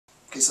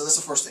Okay, so that's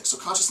the first thing. So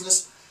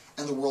consciousness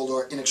and the world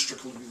are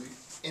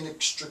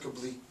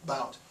inextricably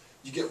bound.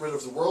 You get rid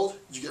of the world,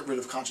 you get rid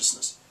of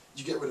consciousness.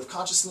 You get rid of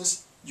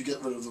consciousness, you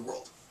get rid of the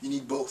world. You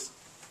need both.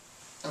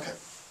 Okay.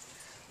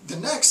 The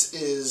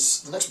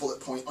next bullet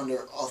point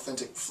under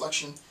authentic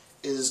reflection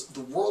is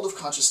the world of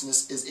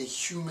consciousness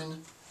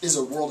is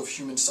a world of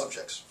human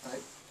subjects,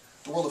 right?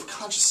 The world of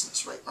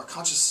consciousness, right? Our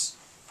conscious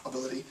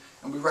ability,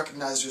 and we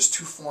recognize there's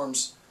two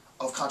forms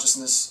of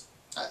consciousness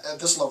at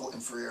this level in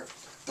Freire.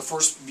 The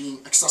first being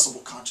accessible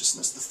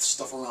consciousness, the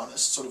stuff around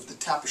us, sort of the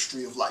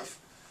tapestry of life,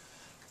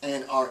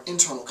 and our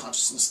internal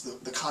consciousness,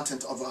 the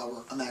content of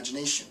our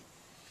imagination.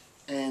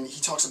 And he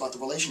talks about the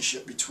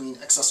relationship between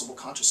accessible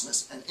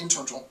consciousness and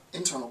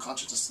internal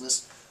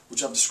consciousness,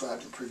 which I've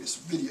described in previous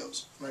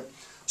videos, right?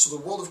 So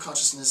the world of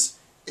consciousness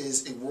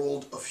is a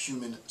world of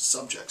human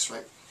subjects,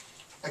 right?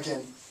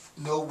 Again,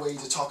 no way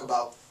to talk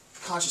about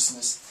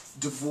consciousness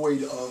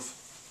devoid of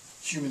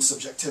human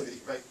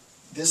subjectivity, right?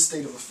 This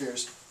state of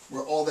affairs,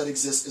 where all that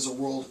exists is a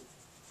world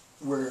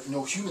where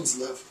no humans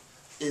live,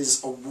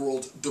 is a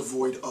world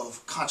devoid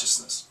of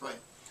consciousness, right?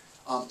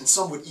 And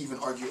some would even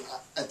argue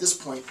at this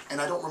point,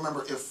 and I don't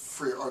remember if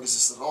Freire argues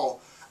this at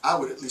all, I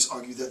would at least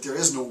argue that there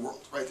is no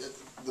world, right?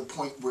 At the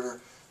point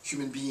where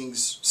human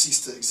beings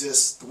cease to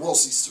exist, the world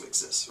ceases to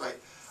exist, right?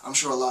 I'm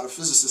sure a lot of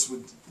physicists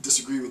would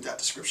disagree with that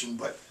description,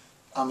 but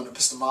I'm an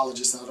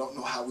epistemologist and I don't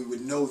know how we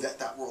would know that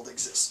that world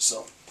exists,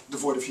 so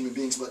devoid of human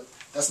beings, but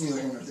that's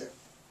neither here nor there.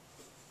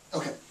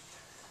 Okay.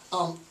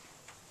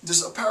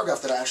 There's a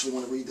paragraph that I actually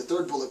want to read. The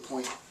third bullet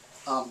point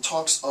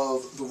talks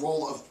of the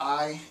role of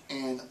I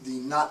and the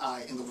not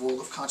I in the world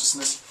of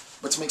consciousness.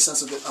 But to make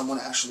sense of it, I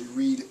want to actually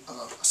read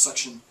a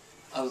section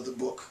out of the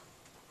book.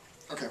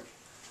 Okay,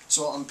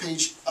 so on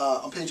page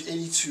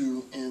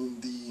 82 in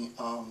the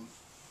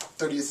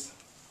 30th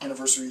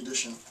anniversary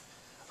edition,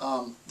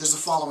 there's the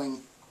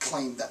following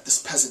claim that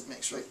this peasant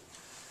makes, right?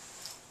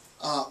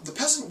 The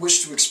peasant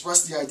wished to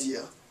express the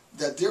idea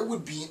that there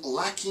would be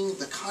lacking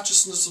the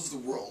consciousness of the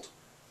world,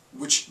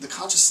 which the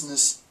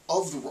consciousness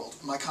of the world,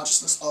 my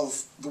consciousness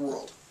of the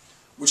world,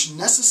 which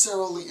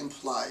necessarily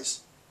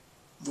implies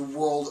the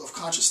world of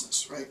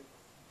consciousness, right?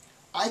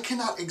 I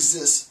cannot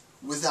exist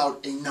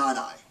without a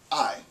non-I.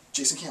 I,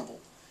 Jason Campbell,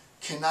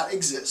 cannot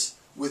exist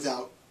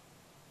without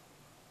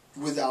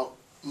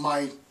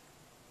my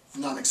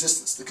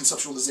non-existence, the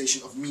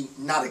conceptualization of me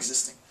not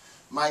existing.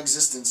 My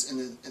existence,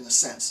 in a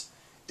sense,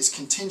 is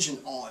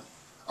contingent on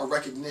a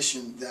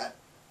recognition that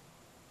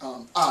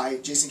I,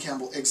 Jason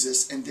Campbell,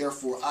 exists, and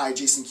therefore I,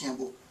 Jason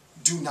Campbell,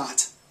 do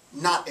not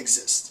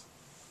exist,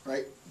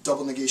 right?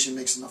 Double negation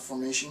makes an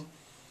affirmation.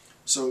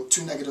 So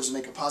two negatives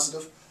make a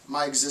positive.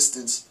 My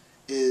existence,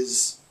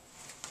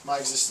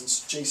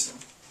 Jason,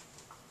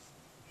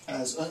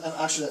 as, and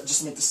actually, just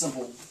to make this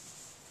simple,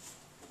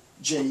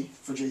 J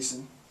for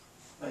Jason,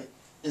 right,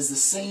 is the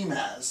same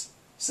as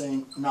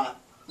saying not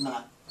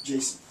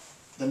Jason.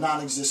 The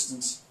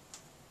non-existence,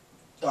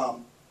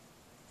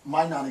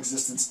 my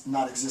non-existence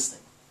not existing,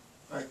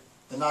 right?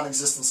 The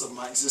non-existence of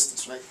my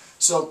existence, right?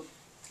 So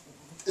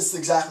it's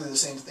exactly the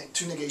same thing.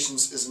 Two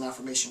negations is an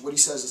affirmation. What he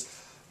says is,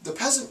 the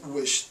peasant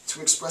wished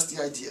to express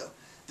the idea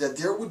that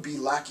there would be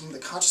lacking the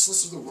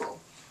consciousness of the world,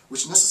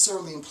 which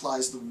necessarily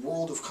implies the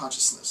world of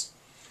consciousness.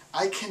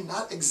 I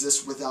cannot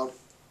exist without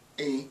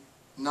a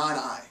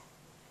non-I.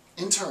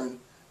 In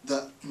turn,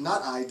 the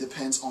not-I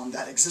depends on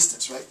that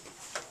existence, right?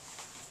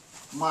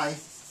 My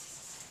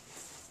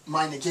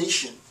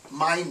negation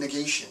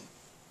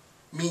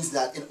means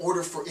that in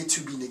order for it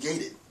to be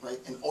negated, right?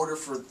 In order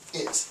for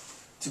it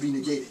to be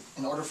negated,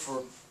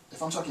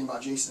 if I'm talking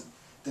about Jason,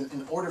 then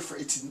in order for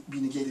it to be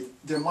negated,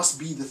 there must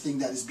be the thing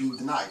that is being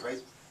denied, right?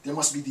 There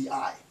must be the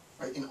I,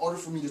 right? In order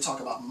for me to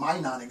talk about my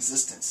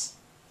non-existence,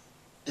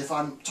 if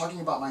I'm talking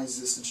about my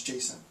existence,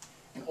 Jason,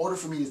 in order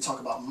for me to talk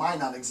about my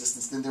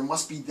non-existence, then there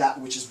must be that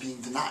which is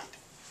being denied,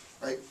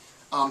 right?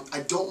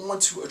 I don't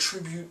want to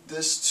attribute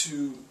this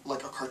to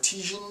like a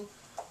Cartesian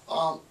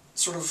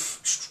sort of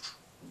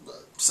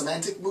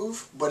semantic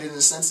move, but in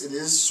a sense it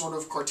is sort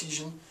of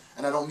Cartesian,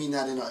 and I don't mean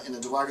that in a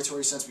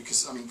derogatory sense,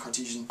 because I mean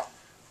Cartesian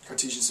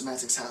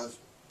semantics have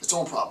its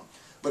own problem.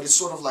 But it's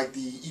sort of like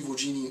the evil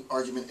genie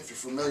argument, if you're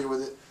familiar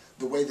with it.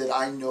 The way that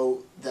I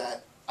know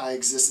that I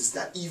exist is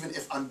that even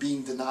if I'm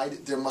being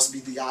denied, there must be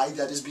the I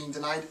that is being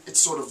denied. It's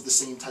sort of the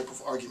same type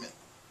of argument.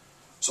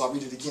 So I'll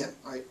read it again,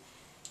 right?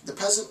 The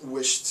peasant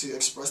wished to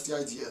express the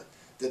idea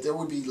that there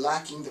would be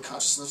lacking the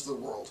consciousness of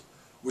the world,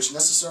 which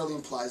necessarily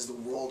implies the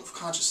world of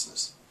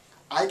consciousness.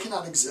 I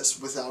cannot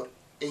exist without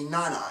a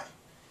non-I.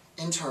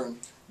 In turn,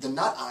 the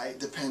not-I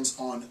depends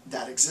on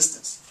that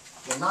existence.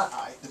 The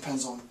not-I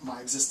depends on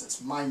my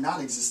existence. My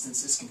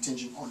non-existence is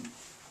contingent on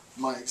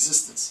my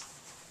existence.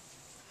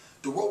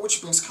 The world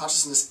which brings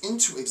consciousness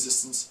into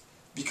existence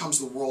becomes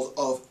the world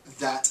of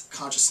that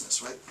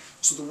consciousness, right?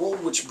 So the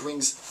world which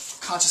brings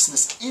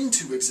consciousness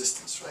into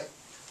existence, right?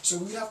 So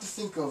we have to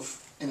think of,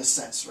 in a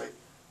sense, right,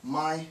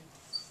 my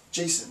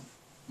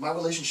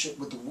relationship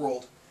with the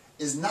world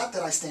is not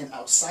that I stand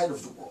outside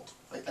of the world,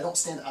 right? I don't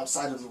stand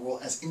outside of the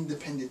world as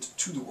independent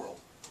to the world,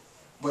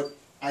 but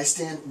I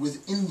stand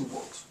within the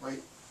world,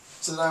 right?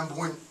 So that I'm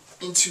born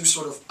into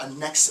sort of a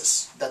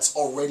nexus that's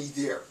already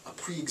there, a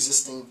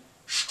pre-existing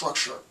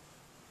structure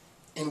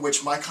in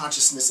which my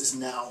consciousness is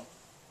now,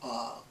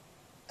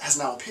 has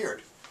now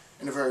appeared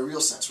in a very real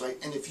sense, right?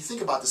 And if you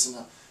think about this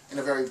in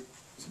a very,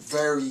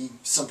 very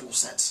simple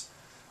sense,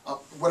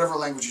 whatever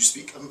language you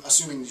speak, I'm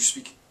assuming you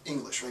speak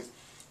English, right?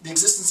 The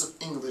existence of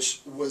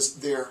English was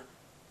there,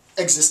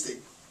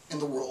 existing in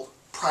the world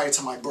prior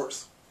to my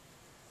birth.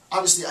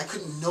 Obviously, I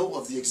couldn't know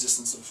of the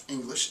existence of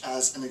English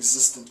as an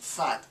existent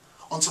fact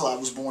until I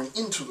was born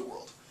into the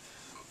world.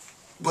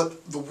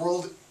 But the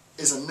world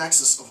is a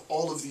nexus of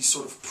all of these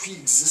sort of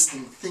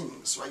pre-existing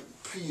things, right?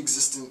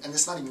 Pre-existing, and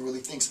it's not even really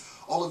things,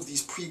 all of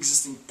these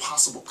pre-existing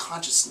possible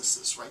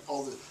consciousnesses, right?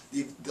 All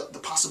the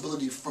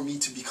possibility for me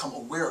to become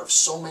aware of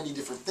so many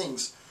different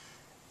things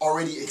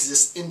already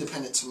exists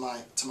independent to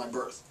my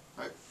birth,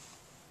 right?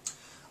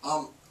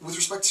 With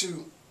respect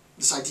to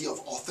this idea of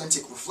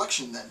authentic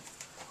reflection then,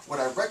 what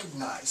I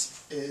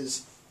recognize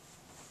is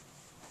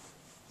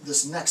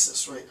this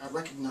nexus, right? I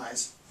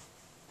recognize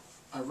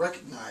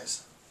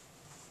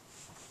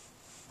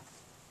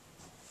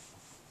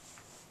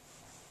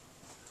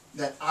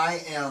that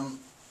I am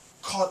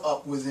caught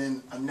up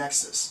within a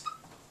nexus,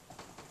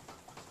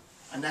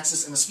 and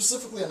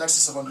specifically a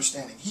nexus of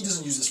understanding. He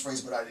doesn't use this phrase,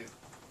 but I do.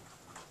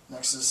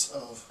 Nexus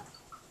of,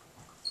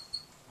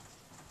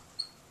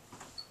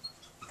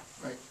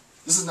 right?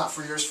 This is not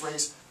Freire's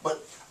phrase, but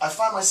I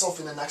find myself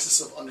in a nexus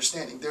of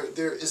understanding.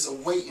 There is a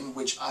way in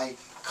which I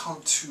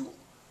come to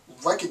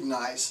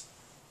recognize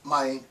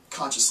my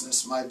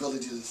consciousness, my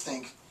ability to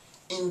think,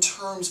 in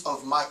terms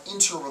of my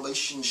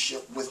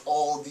interrelationship with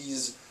all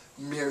these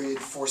myriad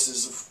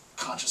forces of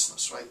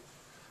consciousness, right?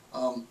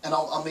 And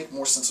I'll make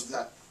more sense of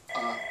that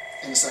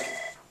in a second.